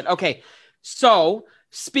 Love it. Okay. So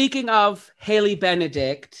speaking of Haley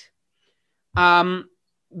Benedict,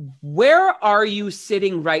 where are you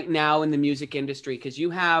sitting right now in the music industry? Because you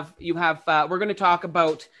have, we're going to talk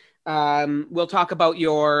about, we'll talk about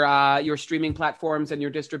your streaming platforms and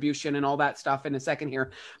your distribution and all that stuff in a second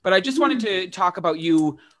here. But I just wanted to talk about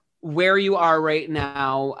you, where you are right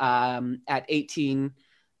now at 18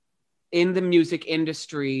 in the music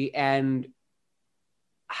industry, and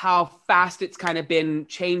how fast it's kind of been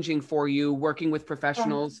changing for you working with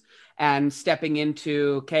professionals and stepping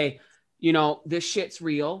into, okay, you know, this shit's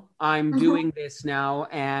real. I'm doing this now,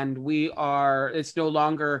 and it's no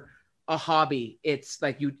longer a hobby. It's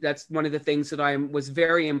like that's one of the things that I was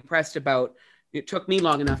very impressed about. It took me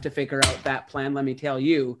long enough to figure out that plan, let me tell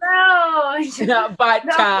you. No. But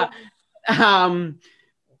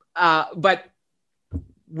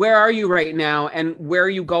where are you right now, and where are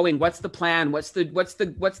you going? What's the plan? What's the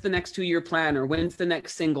next 2-year plan, or when's the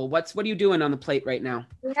next single? What are you doing on the plate right now?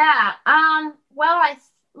 Yeah. Well,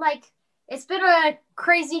 it's been a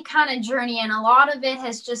crazy kind of journey, and a lot of it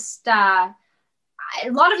has just happened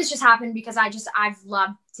because I've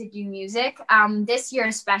loved to do music. This year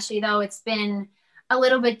especially, though, it's been a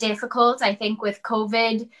little bit difficult, I think, with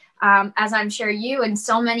COVID. As I'm sure you and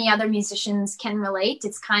so many other musicians can relate,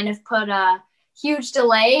 it's kind of put a huge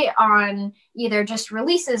delay on either just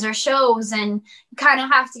releases or shows, and you kind of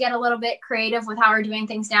have to get a little bit creative with how we're doing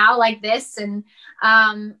things now, like this. And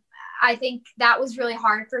I think that was really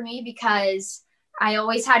hard for me because I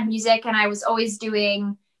always had music and I was always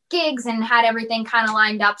doing gigs and had everything kind of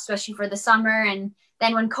lined up, especially for the summer. And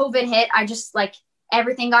then when COVID hit, I just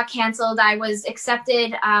everything got canceled. I was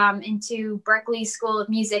accepted into Berklee School of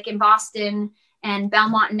Music in Boston and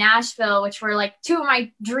Belmont in Nashville, which were two of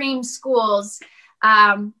my dream schools.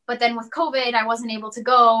 But then with COVID, I wasn't able to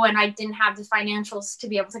go, and I didn't have the financials to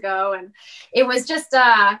be able to go. And it was just,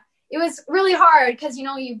 it was really hard because,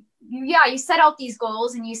 you set out these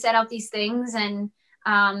goals and you set out these things, and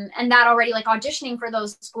that already auditioning for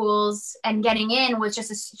those schools and getting in was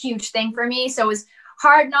just a huge thing for me. So it was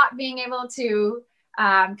hard not being able to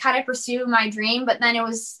kind of pursue my dream, but then it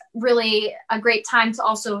was really a great time to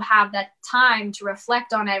also have that time to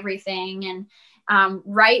reflect on everything and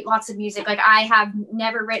write lots of music. I have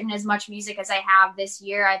never written as much music as I have this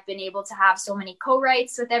year. I've been able to have so many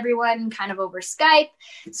co-writes with everyone kind of over Skype.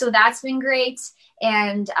 So that's been great.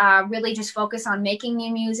 And really just focus on making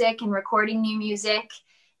new music and recording new music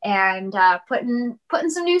and putting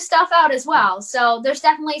some new stuff out as well. So there's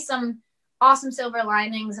definitely some awesome silver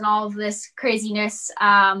linings and all of this craziness,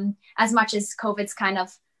 as much as COVID's kind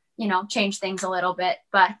of, changed things a little bit.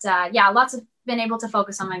 But lots of been able to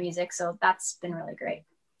focus on my music. So that's been really great.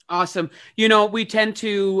 Awesome. We tend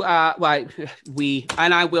to, we,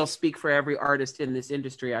 and I will speak for every artist in this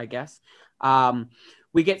industry, I guess.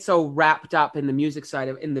 We get so wrapped up in the music side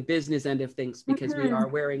in the business end of things because we are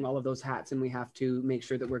wearing all of those hats, and we have to make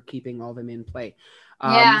sure that we're keeping all of them in play.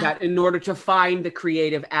 That in order to find the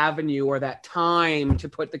creative avenue or that time to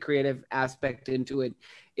put the creative aspect into it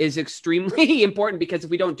is extremely important, because if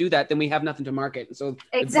we don't do that, then we have nothing to market. And so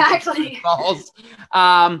exactly.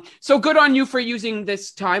 So good on you for using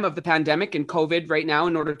this time of the pandemic and COVID right now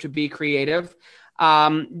in order to be creative.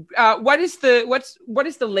 What is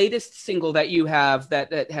the latest single that you have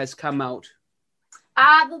that has come out?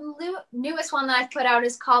 The newest one that I've put out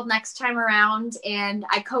is called Next Time Around, and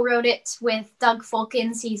I co-wrote it with Doug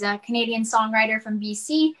Fulkins. He's a Canadian songwriter from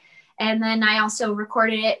BC. And then I also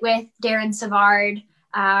recorded it with Darren Savard.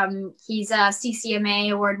 He's a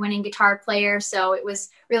CCMA award-winning guitar player, so it was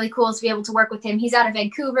really cool to be able to work with him. He's out of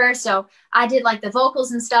Vancouver, so I did the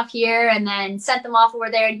vocals and stuff here and then sent them off over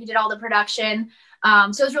there, and he did all the production.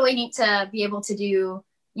 So it was really neat to be able to do,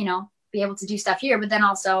 stuff here, but then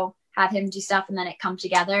also have him do stuff, and then it come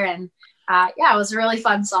together. And it was a really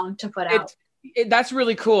fun song to put out. That's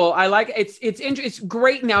really cool. I like it. It's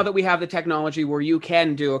great now that we have the technology where you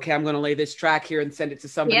can do, okay, I'm going to lay this track here and send it to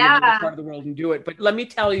somebody in another part of the world and do it. But let me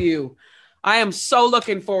tell you, I am so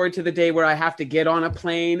looking forward to the day where I have to get on a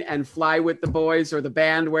plane and fly with the boys or the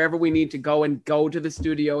band, wherever we need to go, and go to the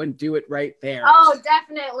studio and do it right there. Oh,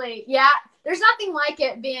 definitely. Yeah. There's nothing like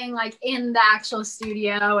it being in the actual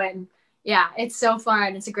studio, and it's so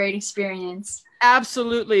fun. It's a great experience.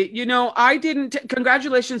 Absolutely.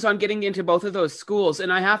 Congratulations on getting into both of those schools.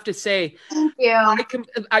 And I have to say, thank you.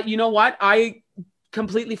 You know what? I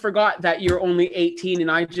completely forgot that you're only 18, and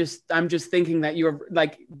I'm just thinking that you're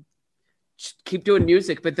keep doing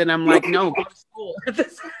music. But then I'm like, no, go to school.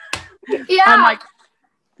 Yeah. I'm like,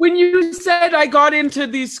 when you said I got into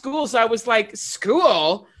these schools, I was like,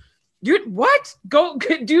 school? You what? Go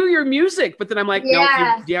do your music. But then I'm like, nope.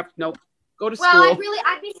 Go to school. Well,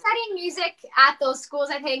 I'd be studying music at those schools,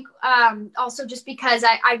 I think, also just because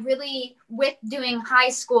I really, with doing high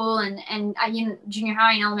school and junior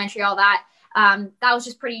high and elementary, all that, that was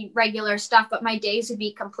just pretty regular stuff, but my days would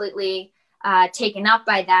be completely taken up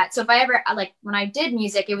by that. So if I ever, when I did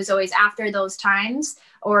music, it was always after those times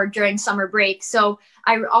or during summer break. So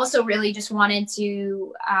I also really just wanted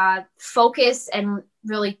to focus and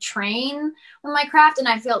really train with my craft. And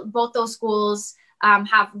I feel both those schools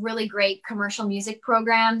have really great commercial music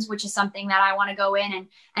programs, which is something that I want to go in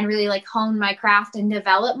and really hone my craft and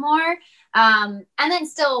develop more. And then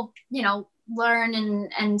still, learn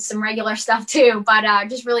and some regular stuff too, but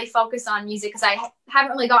just really focus on music, because I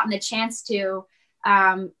haven't really gotten the chance to.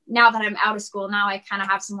 Now that I'm out of school, now I kind of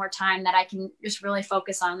have some more time that I can just really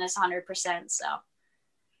focus on this 100%. So.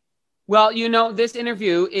 Well, you know, this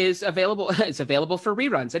interview is available. It's available for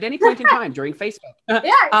reruns at any point in time during Facebook.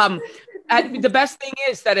 Yes. And the best thing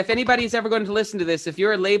is that if anybody's ever going to listen to this, if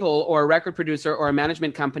you're a label or a record producer or a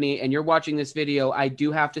management company and you're watching this video, I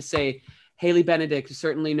do have to say, Hayley Benedict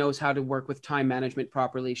certainly knows how to work with time management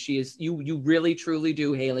properly. She is, you really, truly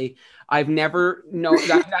do, Hayley. I've never known,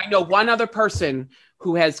 I know one other person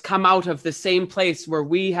who has come out of the same place where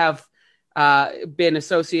we have been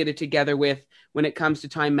associated together with when it comes to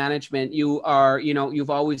time management. You are, you know, you've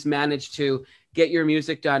always managed to get your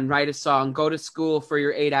music done, write a song, go to school for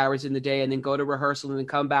your 8 hours in the day, and then go to rehearsal and then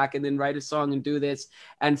come back and then write a song and do this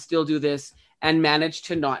and still do this and manage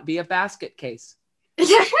to not be a basket case.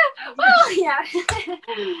 Well, yeah.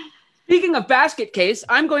 Speaking of basket case,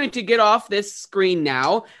 I'm going to get off this screen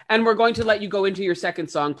now, and we're going to let you go into your second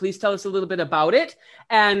song. Please tell us a little bit about it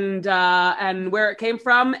and where it came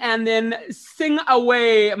from, and then sing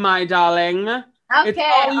away, my darling. Okay.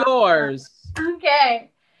 It's all yours.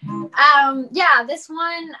 Okay. Yeah, this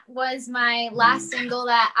one was my last single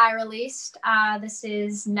that I released. This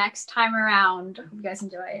is Next Time Around. Hope you guys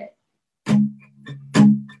enjoy it.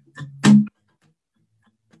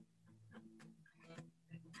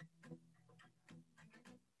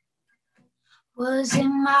 Was it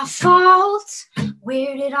my fault?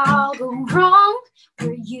 Where did all go wrong?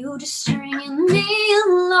 Were you just stringing me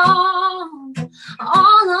along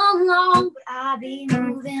all along? Would I be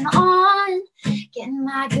moving on, getting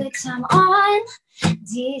my good time on?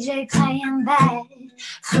 DJ playing that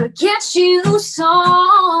Forget You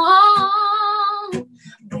song.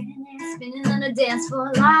 Winning and spinning on the dance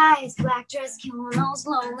floor lights, black dress, killing those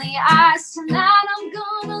lonely eyes. Tonight I'm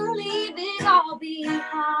gonna leave it all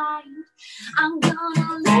behind. I'm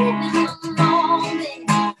gonna live in the moment,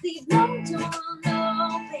 leave no door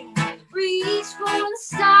unopened. Reach for the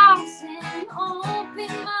stars and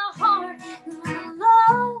open my heart. Gonna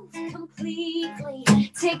love completely,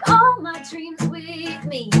 take all my dreams with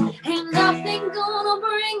me. Ain't nothing gonna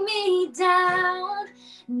bring me down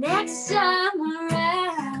next time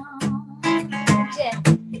around. Yeah.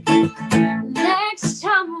 Next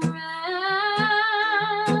time around,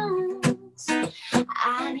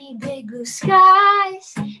 I need big blue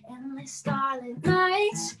skies, endless starlit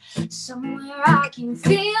nights, somewhere I can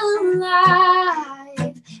feel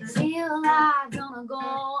alive, gonna go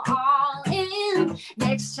all in.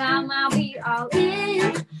 Next time I'll be all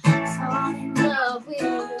in, fall in love with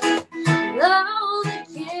love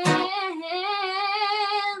again.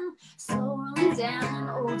 So rolling down an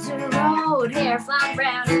older road, hair flying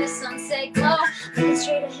round in the sunset glow, looking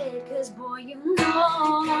straight ahead, cause boy, you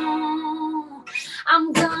know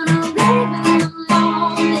I'm gonna live in the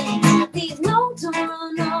moment, leave no door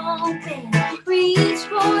unopened. Reach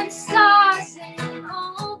for the stars and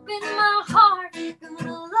open my heart.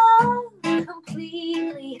 Gonna love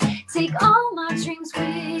completely, take all my dreams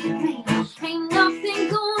with me. Ain't nothing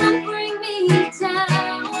gonna bring me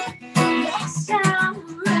down next time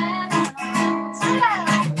around.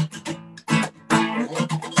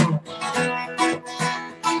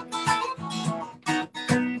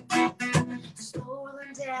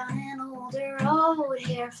 Strolling down an older road,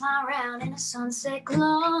 hair flying around in a sunset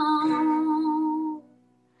glow.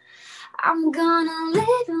 I'm gonna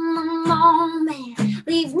live in the moment,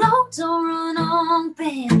 leave no door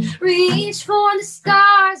unopened. Reach for the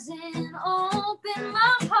stars and open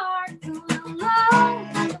my heart. Gonna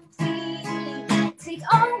love completely, take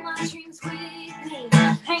all my dreams with me.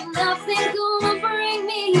 Ain't nothing gonna bring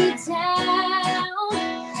me down.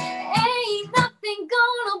 Ain't nothing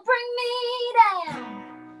gonna bring me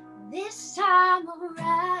down this time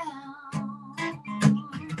around.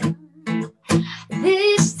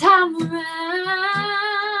 This time around,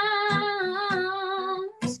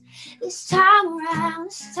 this time around,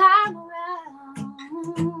 this time around,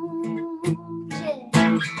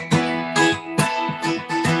 yeah.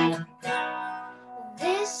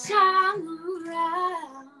 This time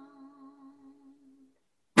around.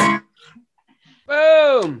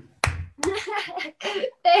 Boom.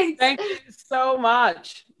 Thanks. Thank you so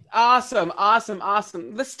much. Awesome, awesome,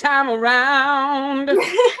 awesome. This time around.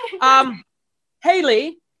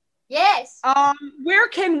 Hayley. Yes. Where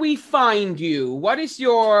can we find you? What is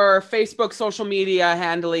your Facebook social media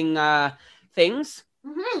handling things?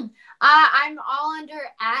 I'm all under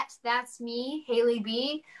 @That'sMe, Hayley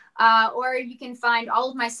B. Or you can find all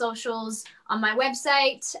of my socials on my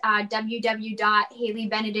website,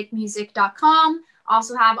 www.hayleybenedictmusic.com.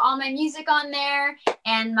 Also have all my music on there,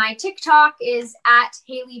 and my TikTok is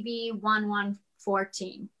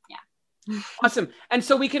 @HayleyB1114. Yeah. Awesome. And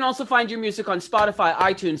so we can also find your music on Spotify,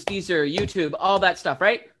 iTunes, Deezer, YouTube, all that stuff,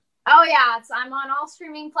 right? Oh yeah, I'm on all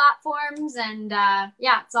streaming platforms, and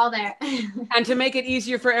yeah, it's all there. And to make it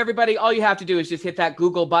easier for everybody, all you have to do is just hit that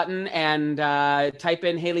Google button and type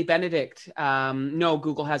in Hailey Benedict. No,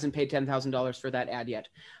 Google hasn't paid $10,000 for that ad yet.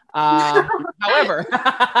 However,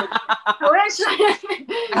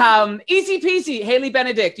 easy peasy, Hailey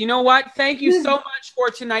Benedict. You know what? Thank you so much for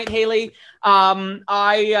tonight, Hailey. What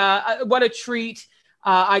a treat.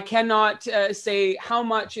 I cannot say how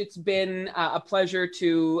much it's been a pleasure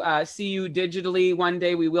to see you digitally. One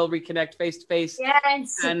day we will reconnect face to face.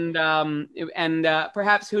 Yes. And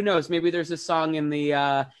perhaps, who knows? Maybe there's a song in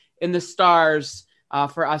the stars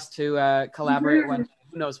for us to collaborate. One day.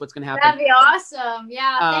 Who knows what's going to happen? That'd be awesome.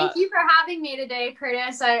 Yeah. Thank you for having me today,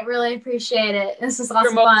 Curtis. I really appreciate it. This is lots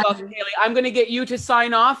of fun. Welcome, Hailey. I'm going to get you to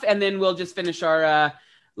sign off, and then we'll just finish our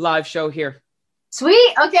live show here.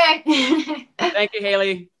 Sweet. Okay. Thank you,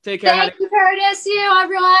 Hailey. Take care. Thank you, Curtis. See you,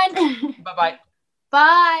 everyone. Bye-bye.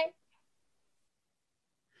 Bye.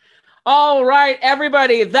 All right,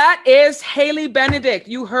 everybody. That is Hailey Benedict.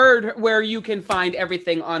 You heard where you can find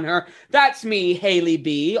everything on her. That's me, Hailey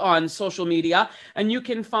B, on social media. And you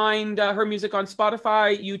can find her music on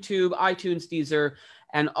Spotify, YouTube, iTunes, Deezer,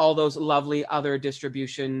 and all those lovely other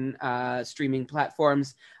distribution streaming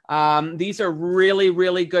platforms. These are really,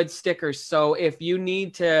 really good stickers. So if you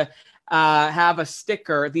need to have a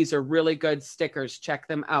sticker, these are really good stickers. Check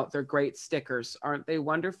them out. They're great stickers. Aren't they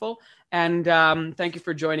wonderful? And thank you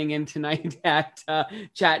for joining in tonight at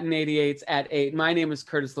Chattin' 88s at 8. My name is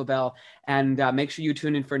Curtis LaBelle, and make sure you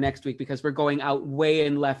tune in for next week because we're going out way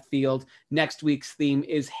in left field. Next week's theme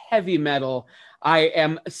is heavy metal. I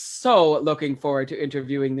am so looking forward to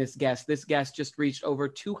interviewing this guest. This guest just reached over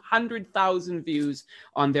 200,000 views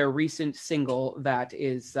on their recent single that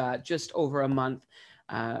is just over a month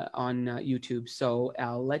on YouTube. So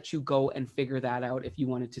I'll let you go and figure that out if you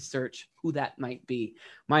wanted to search who that might be.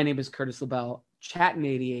 My name is Curtis LaBelle, Chattin'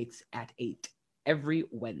 88s at 8 every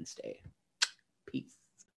Wednesday. Peace.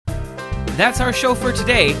 That's our show for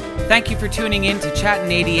today. Thank you for tuning in to Chattin'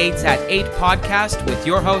 88s at 8 podcast with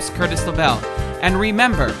your host, Curtis LaBelle. And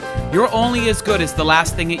remember, you're only as good as the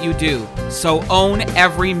last thing that you do. So own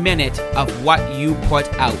every minute of what you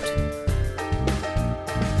put out.